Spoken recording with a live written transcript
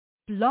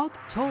Blog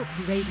Talk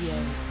Radio.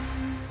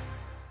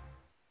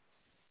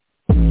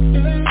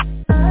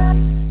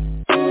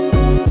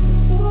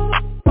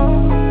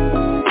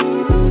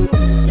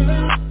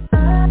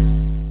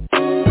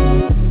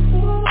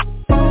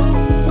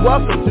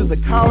 Welcome to the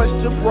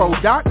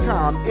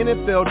College2Pro.com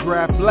NFL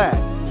Draft Blast,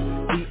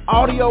 the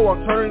audio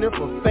alternative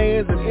for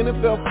fans and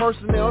NFL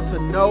personnel to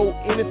know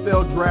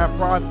NFL draft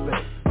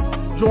prospects.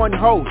 Join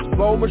host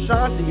Bo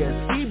Marchionte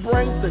as he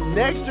brings the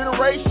next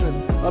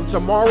generation of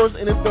tomorrow's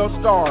NFL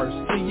stars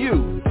to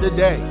you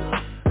today.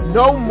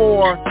 No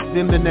more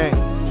than the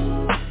name.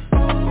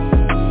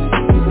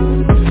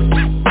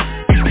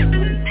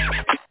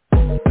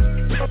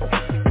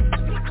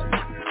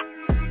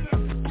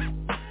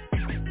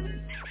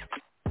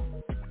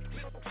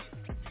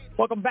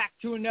 Welcome back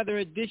to another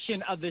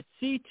edition of the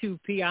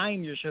C2P. I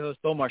am your show host,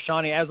 Bo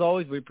Marchionte. As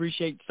always, we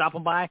appreciate you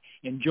stopping by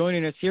and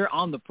joining us here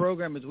on the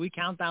program as we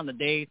count down the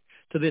days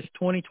to this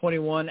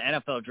 2021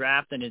 NFL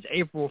Draft. And as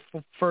April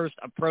 1st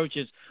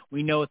approaches,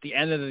 we know at the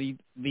end of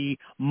the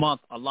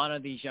month, a lot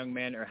of these young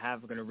men are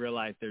going to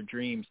realize their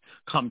dreams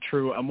come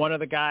true. And one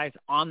of the guys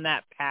on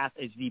that path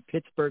is the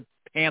Pittsburgh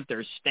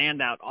Panthers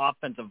standout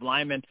offensive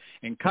lineman.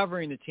 And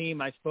covering the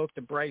team, I spoke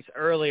to Bryce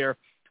earlier,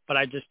 but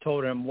I just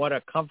told him what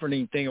a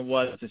comforting thing it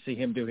was to see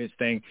him do his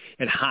thing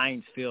at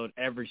Heinz Field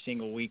every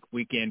single week,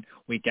 week in,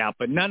 week out.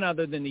 But none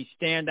other than the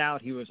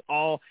standout. He was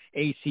all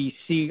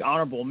ACC,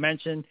 honorable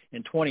mention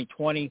in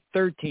 2020,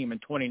 third team in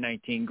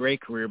 2019.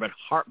 Great career. But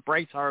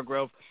Bryce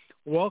Hargrove,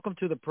 welcome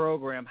to the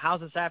program.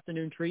 How's this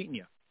afternoon treating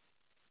you?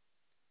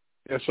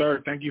 Yes,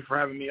 sir. Thank you for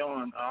having me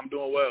on. I'm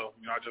doing well.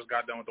 I just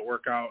got done with the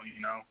workout.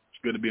 It's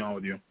good to be on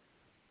with you.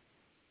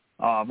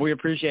 We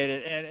appreciate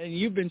it. And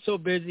you've been so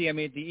busy. I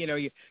mean,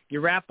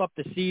 you wrap up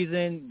the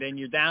season, then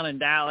you're down in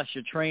Dallas,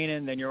 you're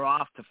training, then you're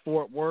off to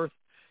Fort Worth,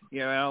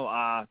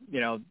 for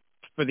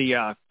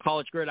the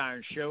College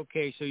Gridiron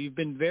Showcase. So you've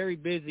been very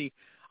busy.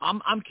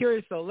 I'm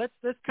curious, though.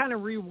 Let's kind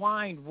of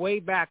rewind way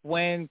back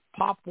when,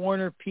 Pop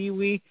Warner, Pee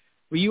Wee.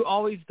 Were you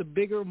always the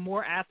bigger,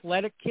 more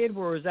athletic kid,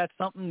 or is that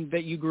something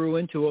that you grew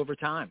into over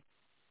time?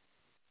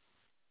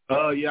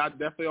 Yeah, I've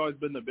definitely always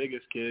been the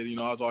biggest kid.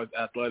 I was always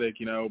athletic,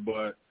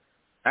 but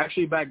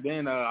actually, back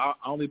then, I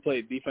only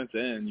played defense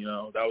end.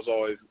 That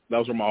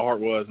was where my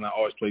heart was, and I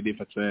always played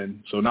defense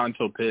end. So not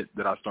until Pitt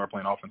did I start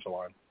playing offensive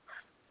line.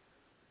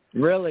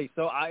 Really?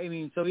 So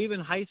so even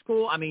high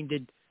school,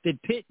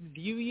 did Pitt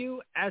view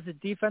you as a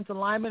defensive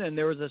lineman, and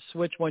there was a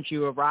switch once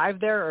you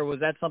arrived there, or was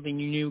that something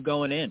you knew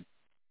going in?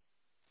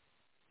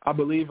 I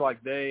believe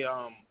they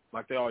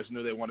always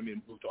knew they wanted me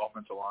to move to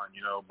offensive line,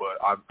 but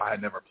I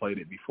had never played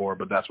it before.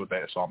 But that's what they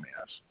saw me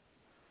as.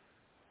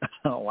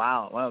 Oh,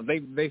 wow. Well,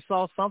 they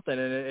saw something,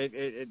 and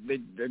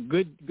it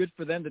good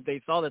for them that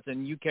they saw this,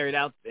 and you carried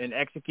out and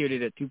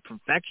executed it to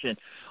perfection.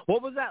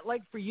 What was that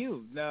like for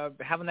you,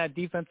 having that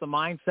defensive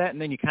mindset,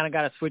 and then you kind of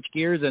got to switch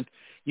gears, and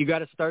you got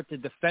to start to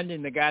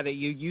defending the guy that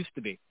you used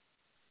to be?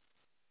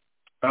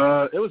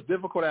 It was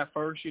difficult at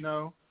first,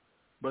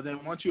 but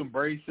then once you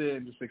embrace it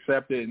and just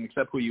accept it and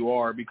accept who you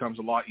are, it becomes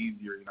a lot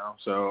easier,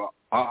 So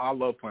I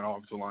love playing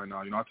offensive line now.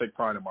 I take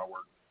pride in my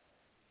work.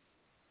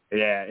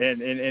 Yeah,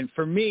 and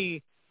for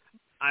me,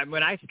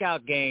 when I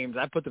scout games,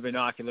 I put the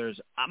binoculars.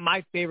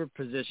 My favorite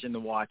position to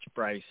watch,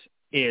 Bryce,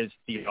 is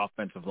the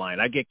offensive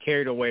line. I get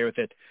carried away with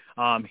it.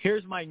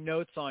 Here's my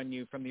notes on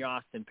you from the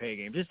Austin Peay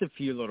game. Just a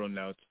few little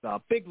notes.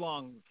 Big,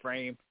 long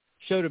frame.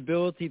 Showed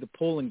ability to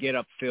pull and get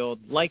upfield.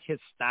 Like his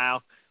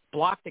style.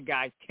 Blocked the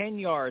guy 10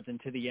 yards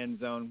into the end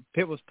zone.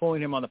 Pitt was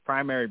pulling him on the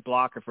primary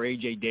blocker for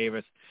A.J.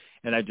 Davis.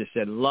 And I just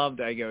said, loved.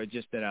 I go,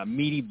 just a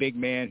meaty big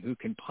man who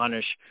can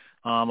punish.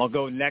 I'll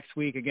go next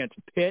week against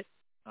Pitt.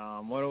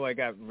 What do I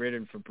got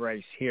written for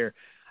Bryce here?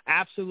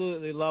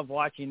 Absolutely love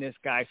watching this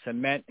guy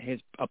cement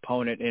his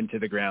opponent into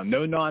the ground.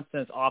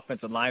 No-nonsense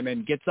offensive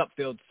lineman. Gets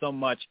upfield so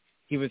much.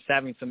 He was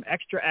having some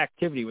extra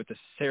activity with the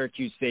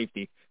Syracuse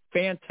safety.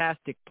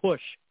 Fantastic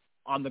push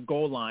on the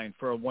goal line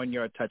for a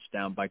 1-yard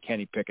touchdown by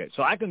Kenny Pickett.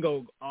 So I can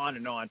go on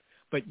and on.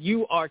 But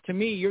to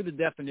me, you're the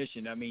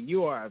definition.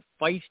 You are a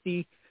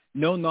feisty,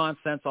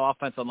 no-nonsense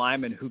offensive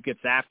lineman who gets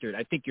after it.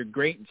 I think you're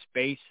great in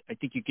space. I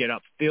think you get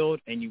upfield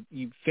and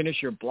you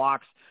finish your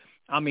blocks.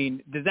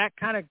 Does that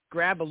kind of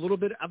grab a little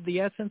bit of the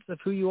essence of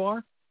who you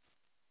are?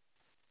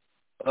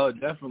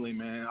 Definitely,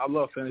 man. I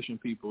love finishing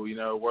people,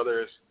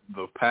 whether it's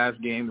the pass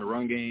game, the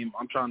run game.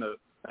 I'm trying to,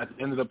 at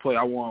the end of the play,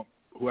 I want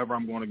whoever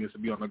I'm going against to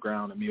be on the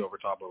ground and me over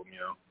top of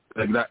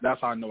them, That's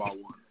how I know I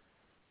won.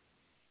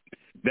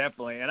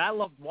 Definitely, and I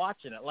loved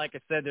watching it. Like I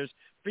said, there's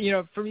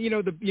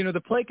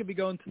the play could be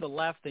going to the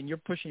left, and you're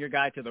pushing your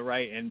guy to the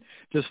right, and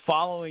just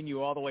following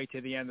you all the way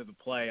to the end of the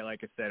play. Like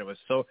I said, it was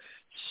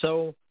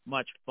so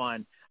much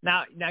fun.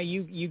 Now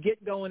you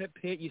get going at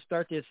Pitt, you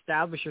start to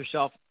establish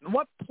yourself. At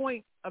what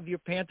point of your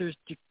Panthers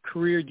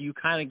career do you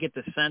kind of get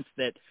the sense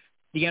that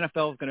the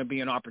NFL is going to be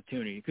an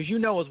opportunity? Because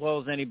as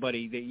well as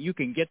anybody that you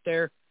can get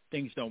there,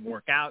 things don't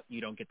work out,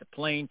 you don't get the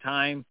playing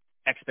time.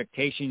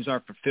 expectations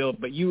aren't fulfilled,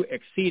 but you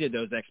exceeded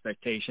those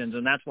expectations,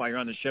 and that's why you're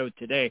on the show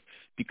today,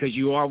 because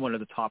you are one of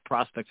the top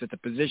prospects at the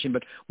position.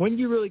 But when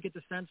do you really get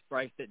the sense,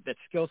 Bryce, that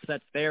skill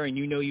set's there and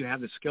you know you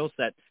have the skill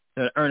set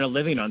to earn a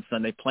living on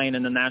Sunday playing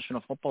in the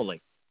National Football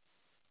League?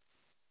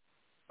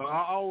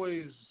 I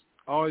always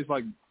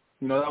like,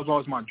 that was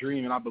always my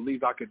dream, and I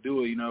believed I could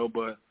do it,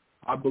 but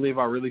I believe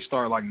I really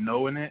started, like,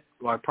 knowing it.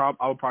 Like,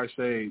 I would probably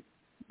say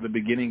the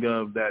beginning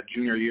of that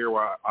junior year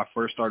where I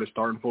first started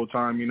starting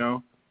full-time,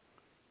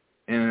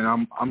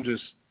 and I'm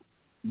just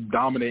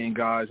dominating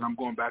guys. I'm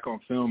going back on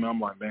film, and I'm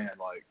like, man,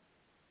 like,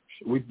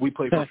 we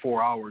played for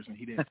 4 hours, and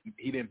he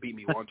didn't beat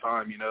me one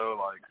time,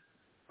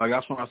 like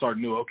that's when I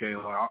started knew, okay,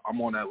 like,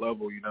 I'm on that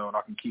level, and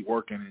I can keep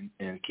working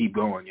and keep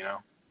going,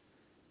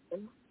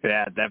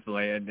 Yeah,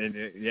 definitely,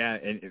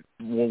 and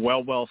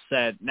well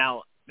said.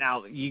 Now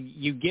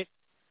you get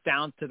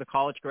down to the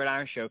College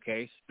Gridiron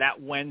Showcase that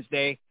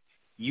Wednesday.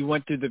 You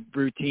went through the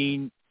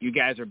routine. You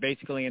guys are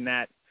basically in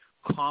that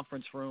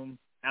conference room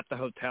at the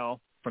hotel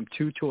from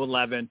 2 to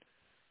 11.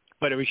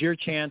 But it was your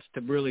chance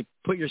to really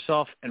put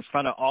yourself in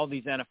front of all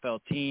these NFL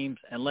teams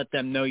and let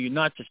them know you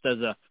not just as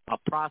a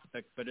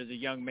prospect, but as a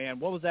young man.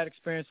 What was that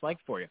experience like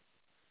for you?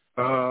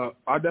 I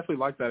definitely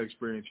liked that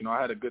experience.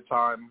 I had a good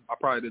time. I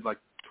probably did like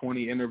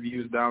 20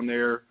 interviews down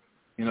there,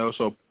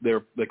 so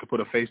they could put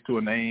a face to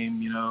a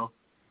name,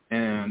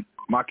 and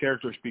my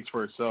character speaks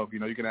for itself.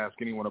 You can ask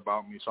anyone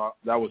about me. So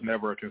that was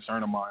never a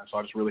concern of mine. So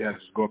I just really had to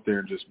just go up there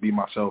and just be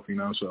myself,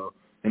 so,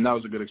 and that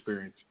was a good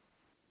experience.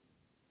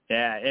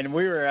 Yeah, and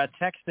we were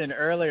texting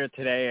earlier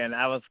today, and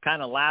I was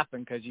kind of laughing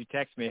because you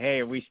text me,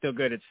 hey, are we still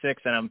good at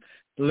 6? And I'm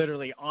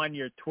literally on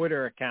your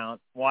Twitter account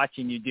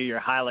watching you do your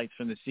highlights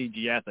from the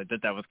CGS. I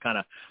thought that was kind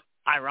of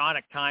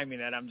ironic timing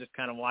that I'm just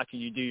kind of watching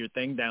you do your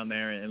thing down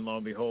there, and lo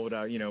and behold,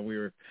 we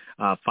were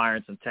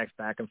firing some text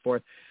back and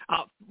forth.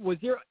 Was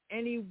there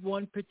any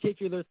one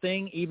particular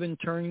thing, even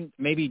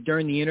maybe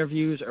during the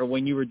interviews or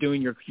when you were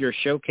doing your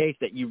showcase,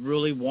 that you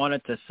really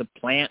wanted to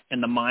supplant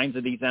in the minds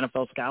of these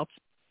NFL scouts?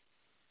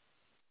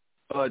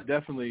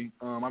 Definitely.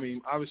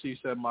 Obviously you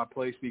said my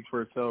play speaks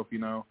for itself,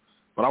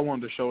 but I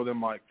wanted to show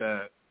them like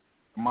that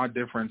my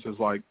difference is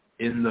like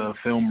in the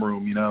film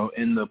room,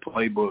 in the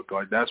playbook.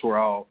 Like that's where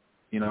I'll,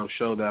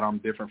 show that I'm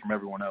different from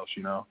everyone else,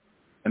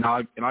 And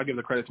I give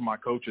the credit to my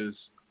coaches.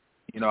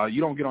 You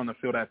don't get on the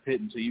field at Pitt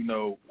until you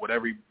know what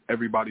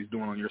everybody's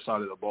doing on your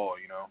side of the ball,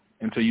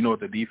 until you know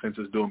what the defense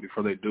is doing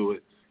before they do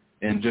it.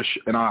 And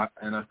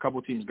a couple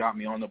of teams got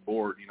me on the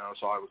board,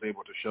 so I was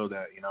able to show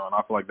that, and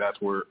I feel like that's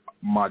where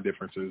my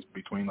difference is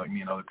between like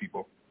me and other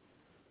people.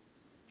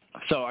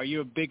 So are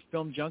you a big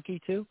film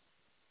junkie too?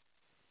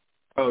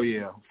 Oh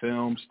yeah,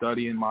 film,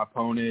 studying my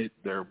opponent,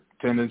 their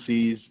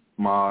tendencies,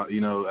 my,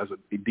 as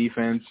a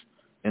defense,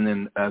 and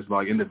then as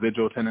like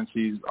individual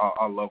tendencies.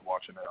 I love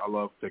watching it. I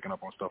love picking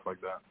up on stuff like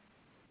that.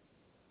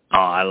 Oh,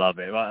 I love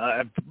it.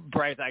 Well,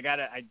 Bryce,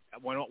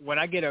 when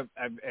I get a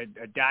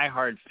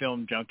diehard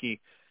film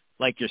junkie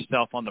like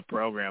yourself on the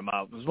program,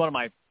 it was one of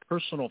my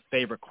personal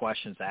favorite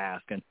questions to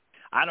ask. And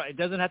it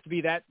doesn't have to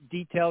be that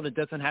detailed. It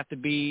doesn't have to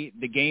be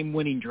the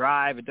game-winning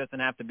drive. It doesn't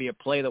have to be a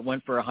play that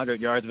went for 100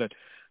 yards, but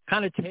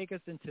kind of take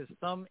us into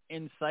some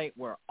insight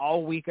where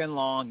all weekend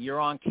long you're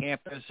on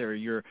campus or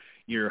your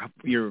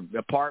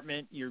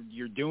apartment,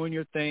 you're doing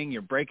your thing,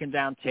 you're breaking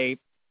down tape.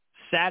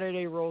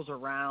 Saturday rolls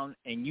around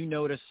and you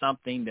notice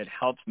something that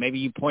helps. Maybe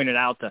you point it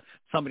out to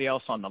somebody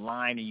else on the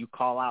line and you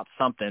call out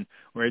something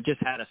where it just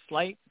had a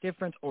slight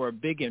difference or a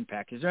big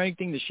impact. Is there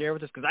anything to share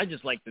with us? Because I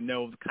just like to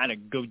know, kind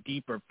of go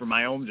deeper for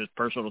my own just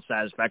personal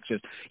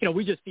satisfaction.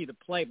 We just see the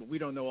play, but we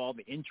don't know all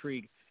the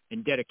intrigue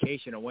and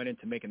dedication that went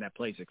into making that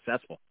play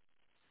successful.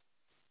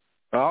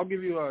 I'll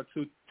give you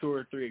two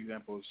or three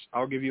examples.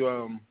 I'll give you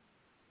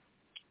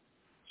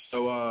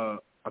I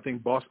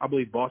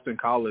believe Boston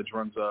College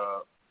runs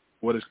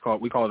what is called,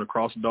 we call it a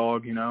cross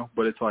dog,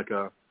 but it's like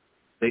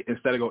they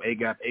instead of go A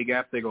gap,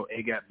 they go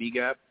A gap, B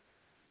gap,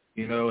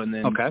 and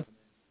then okay.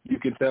 you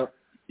can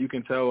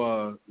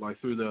tell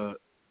like through the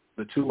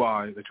two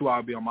eye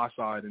will be on my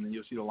side, and then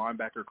you'll see the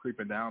linebacker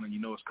creeping down, and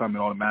it's coming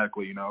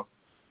automatically,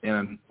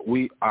 And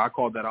I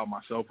called that out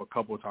myself a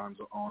couple of times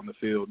on the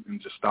field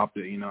and just stopped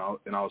it, and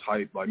I was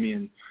hyped. Like me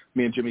and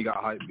Jimmy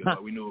got hyped because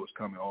like, we knew it was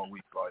coming all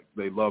week. Like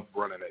they loved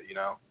running it,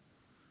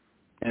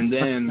 And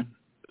then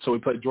so we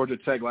played Georgia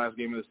Tech last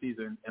game of the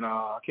season, and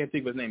I can't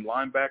think of his name,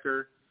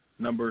 linebacker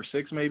number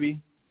 6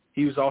 maybe.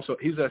 He was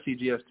at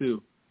CGS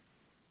too,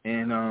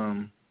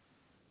 and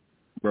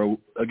bro,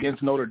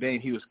 against Notre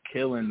Dame he was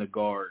killing the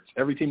guards.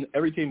 Every team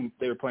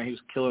they were playing he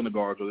was killing the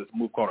guards with this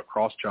move called a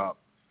cross chop.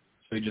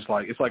 So he just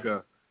it's like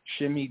a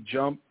shimmy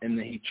jump and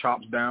then he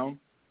chops down,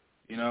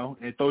 and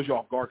it throws you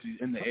off guard because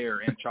he's in the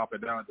air and chop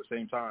it down at the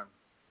same time.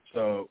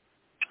 So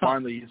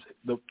finally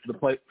the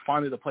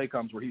play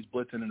comes where he's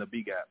blitzing in the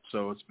B gap.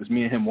 So it's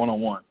me and him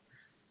one-on-one.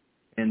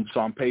 And so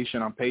I'm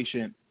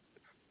patient,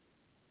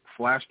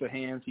 flash the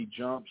hands, he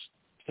jumps,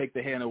 take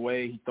the hand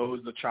away, he throws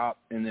the chop,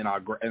 and then I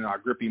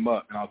grip him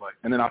up. And I was like,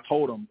 and then I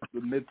told him,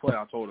 mid-play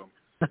I told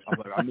him, I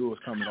was like, I knew it was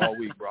coming all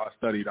week, bro. I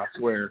studied, I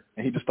swear.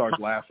 And he just starts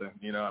laughing,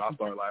 and I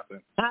start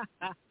laughing.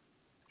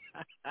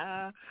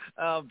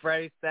 Oh,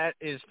 Bryce, that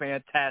is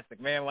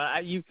fantastic, man.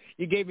 Well, you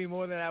gave me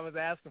more than I was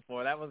asking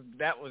for. That was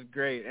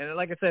great. And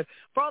like I said,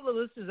 for all the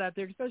listeners out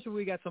there, especially when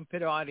we got some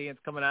Pitt audience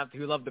coming out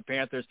who love the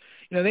Panthers,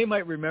 they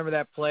might remember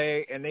that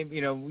play, and they,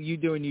 you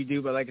do and you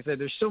do. But like I said,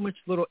 there's so much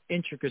little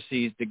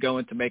intricacies that go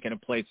into making a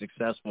play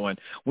successful, and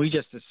we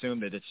just assume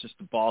that it's just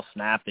the ball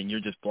snapped and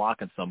you're just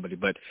blocking somebody.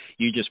 But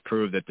you just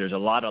proved that there's a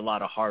lot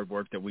of hard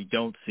work that we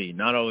don't see,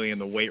 not only in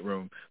the weight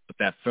room, but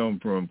that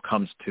film room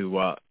comes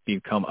to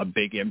become a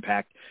big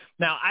impact.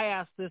 Now, I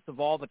asked this of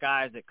all the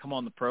guys that come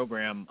on the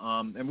program,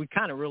 and we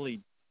kind of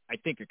really, I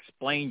think,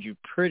 explained you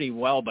pretty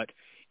well, but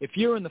if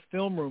you're in the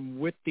film room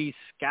with these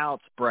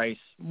scouts, Bryce,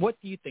 what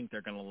do you think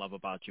they're going to love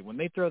about you? When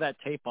they throw that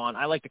tape on,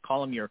 I like to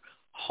call them your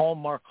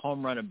hallmark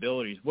home run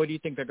abilities. What do you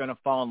think they're going to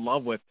fall in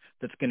love with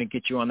that's going to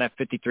get you on that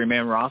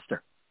 53-man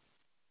roster?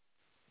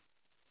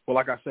 Well,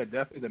 like I said,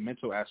 definitely the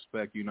mental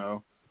aspect,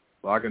 Well,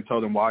 I can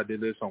tell them why I did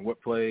this on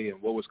what play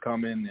and what was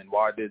coming and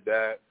why I did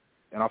that.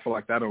 And I feel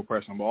like that'll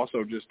impress them. But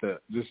also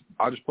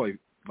I just play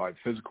like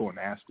physical and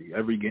nasty.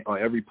 Every game,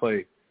 like every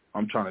play,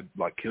 I'm trying to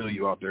like kill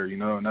you out there,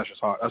 And that's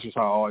just how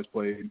I always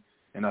played,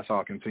 and that's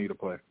how I continue to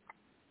play.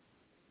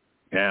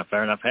 Yeah,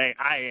 fair enough. Hey,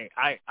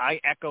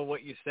 I echo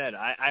what you said.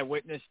 I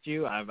witnessed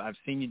you. I've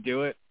seen you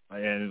do it.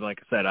 And like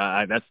I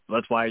said,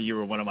 that's why you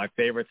were one of my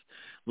favorites.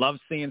 Loved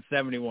seeing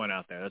 71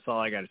 out there. That's all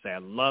I got to say. I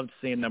loved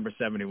seeing number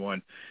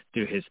 71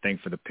 do his thing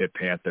for the Pitt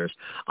Panthers.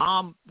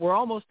 We're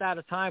almost out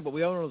of time, but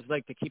we always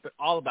like to keep it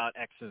all about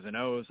X's and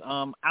O's.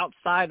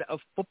 Outside of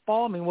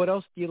football, I mean, what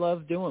else do you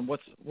love doing?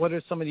 What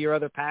are some of your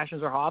other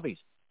passions or hobbies?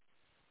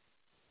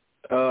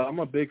 I'm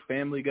a big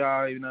family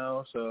guy,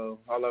 so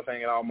I love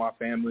hanging out with my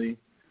family.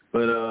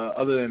 But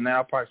other than that,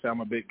 I'll probably say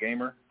I'm a big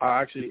gamer.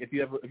 If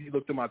you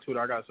looked at my Twitter,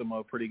 I got some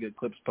pretty good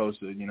clips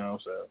posted,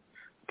 so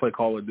I play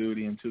Call of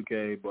Duty and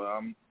 2K. But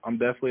I'm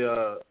definitely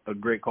a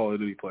great Call of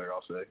Duty player,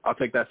 I'll say. I'll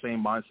take that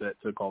same mindset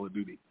to Call of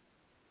Duty.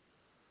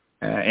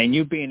 And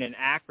you being an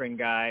Akron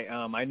guy,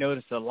 I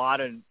noticed a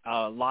lot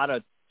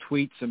of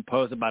tweets and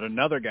posts about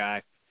another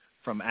guy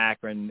from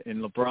Akron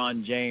in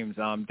LeBron James.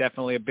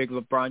 Definitely a big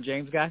LeBron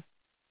James guy.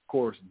 Of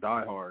course,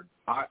 diehard.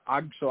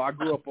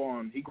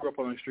 He grew up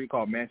on a street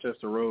called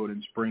Manchester Road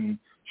in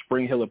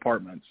Spring Hill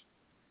Apartments,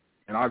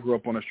 and I grew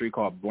up on a street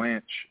called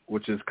Blanche,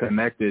 which is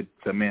connected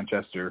to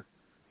Manchester.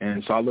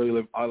 And so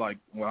when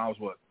I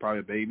was probably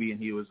a baby, and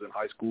he was in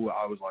high school,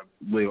 I was like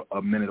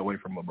a minute away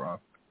from LeBron.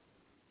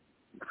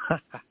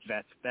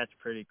 That's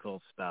pretty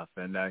cool stuff.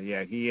 And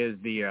he is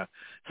the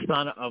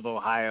son of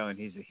Ohio, and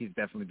he's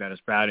definitely been as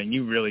proud. And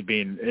you really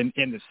being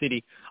in the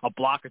city a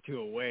block or two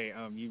away,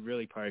 you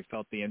really probably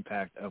felt the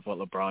impact of what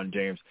LeBron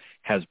James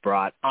has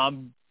brought.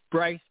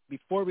 Bryce,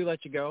 before we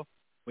let you go,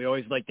 we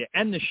always like to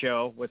end the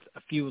show with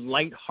a few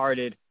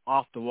lighthearted,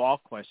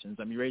 off-the-wall questions.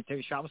 You ready to take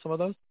a shot with some of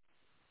those?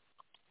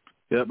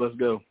 Yep, let's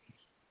go.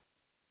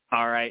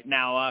 All right.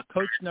 Now,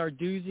 Coach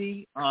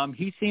Narduzzi,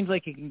 he seems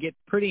like he can get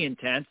pretty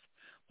intense.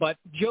 But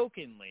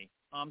jokingly,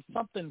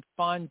 something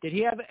fun. Did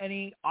he have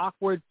any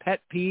awkward pet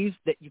peeves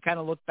that you kind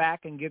of look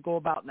back and giggle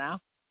about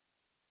now?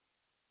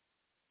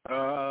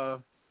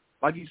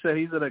 Like you said,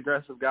 he's an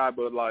aggressive guy,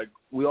 but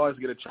we always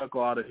get a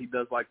chuckle out of it. He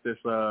does this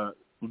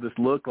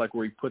look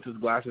where he puts his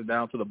glasses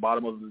down to the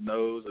bottom of his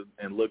nose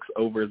and looks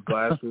over his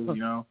glasses,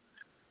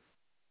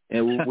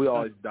 And we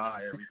always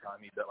die every time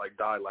he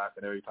die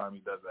laughing every time he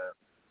does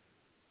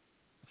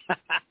that.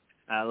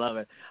 I love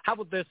it. How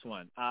about this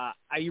one? I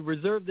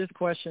reserved this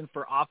question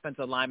for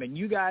offensive linemen.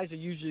 You guys are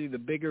usually the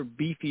bigger,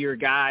 beefier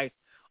guys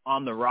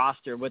on the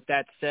roster. With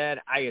that said,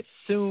 I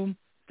assume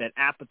that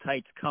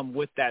appetites come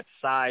with that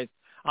size.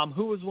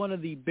 Who was one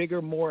of the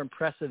bigger, more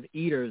impressive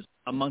eaters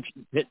amongst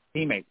your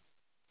teammates?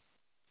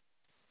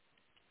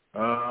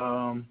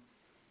 I'll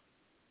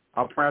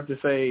probably have to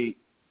say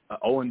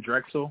Owen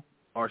Drexel,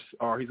 or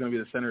he's going to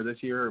be the center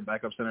this year or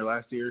backup center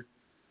last year.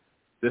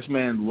 This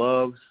man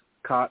loves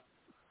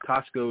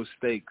Costco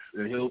steaks,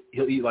 and he'll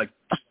eat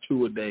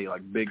 2 a day,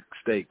 big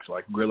steaks,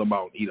 grill them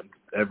out and eat them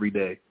every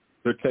day.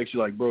 He'll text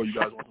you bro, you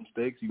guys want some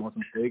steaks? You want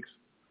some steaks?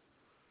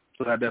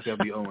 So that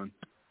definitely will be Owen.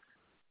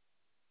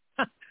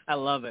 I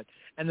love it.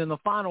 And then the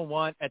final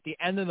one, at the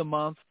end of the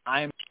month,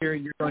 I am sure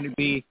you're going to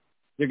be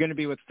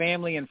with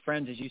family and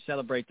friends as you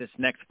celebrate this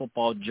next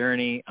football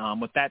journey.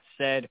 With that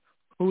said,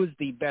 who is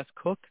the best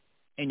cook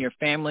in your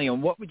family,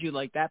 and what would you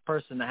like that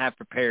person to have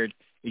prepared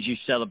as you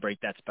celebrate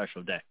that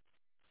special day?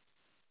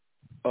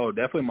 Oh,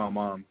 definitely my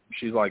mom.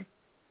 She's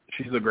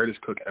the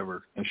greatest cook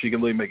ever, and she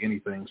can really make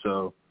anything.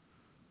 So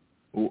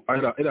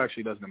it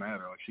actually doesn't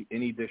matter.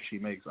 Any dish she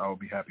makes, I will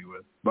be happy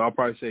with. But I'll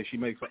probably say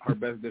her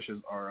best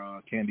dishes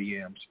are candy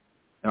yams,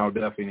 and I'll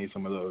definitely need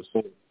some of those.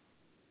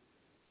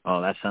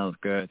 Oh, that sounds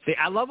good. See,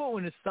 I love it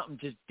when it's something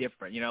just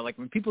different.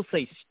 When people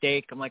say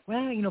steak, I'm like,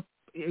 well,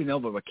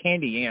 but with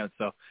candy yams.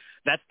 So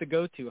that's the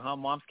go-to, huh?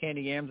 Mom's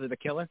candy yams are the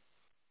killer?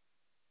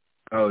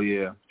 Oh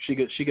yeah, she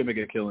could make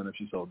a killing if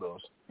she sold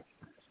those.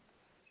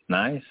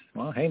 Nice.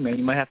 Well, hey, man,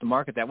 you might have to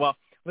market that. Well,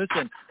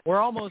 Listen, we're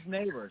almost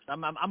neighbors.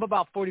 I'm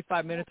about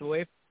 45 minutes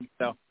away from you,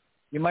 so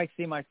you might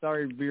see my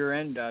sorry rear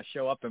end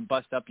show up and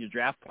bust up your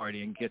draft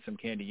party and get some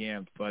candy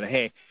yams. But,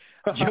 hey,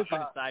 joking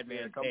aside,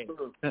 man,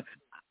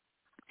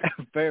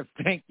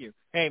 thank you.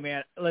 Hey,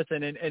 man,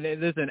 listen, and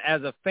listen,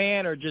 as a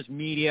fan or just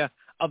media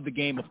of the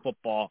game of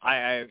football,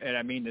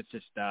 I mean, it's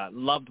just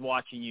loved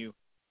watching you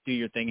do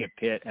your thing at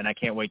Pitt, and I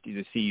can't wait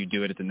to see you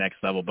do it at the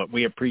next level. But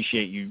we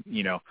appreciate you,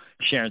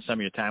 sharing some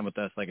of your time with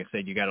us. Like I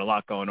said, you got a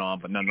lot going on,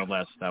 but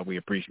nonetheless, we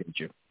appreciate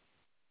you.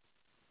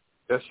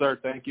 Yes, sir.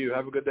 Thank you.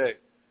 Have a good day.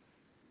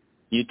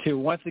 You too.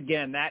 Once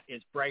again, that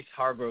is Bryce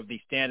Hargrove,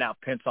 the standout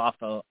Pitt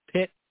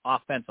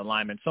offensive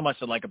lineman. So much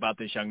to like about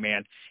this young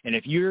man. And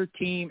if your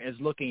team is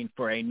looking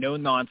for a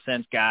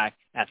no-nonsense guy,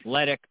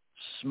 athletic,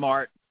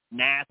 smart,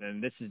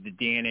 and this is the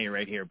DNA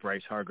right here,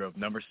 Bryce Hargrove,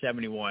 number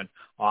 71,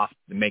 off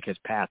to make his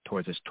path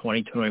towards his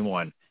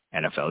 2021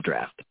 NFL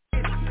Draft.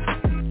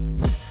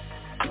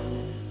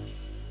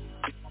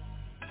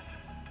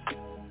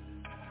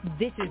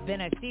 This has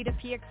been a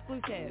C2P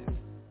exclusive.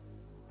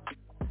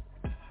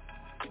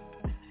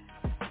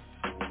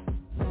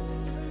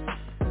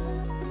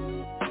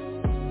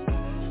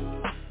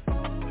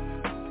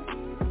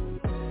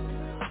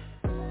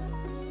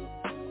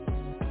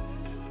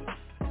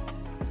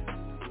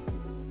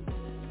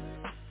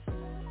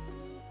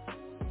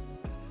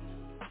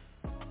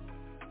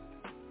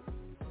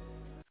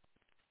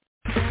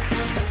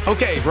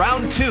 Okay,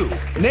 round two.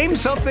 Name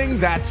something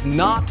that's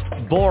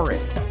not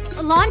boring.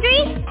 A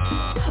laundry?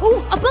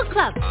 Ooh, a book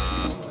club.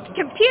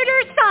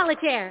 Computer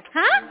solitaire,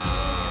 huh?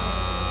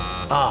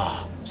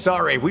 Ah,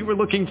 sorry, we were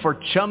looking for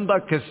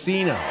Chumba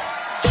Casino.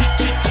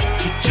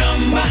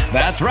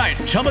 That's right,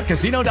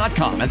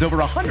 ChumbaCasino.com has over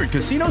 100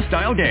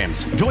 casino-style games.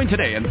 Join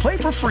today and play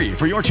for free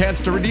for your chance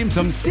to redeem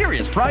some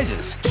serious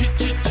prizes.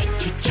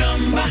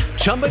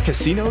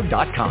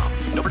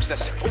 ChumbaCasino.com. No purchase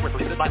necessary. Void where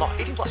prohibited by law.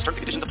 18+ terms and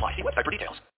conditions apply. See website for details.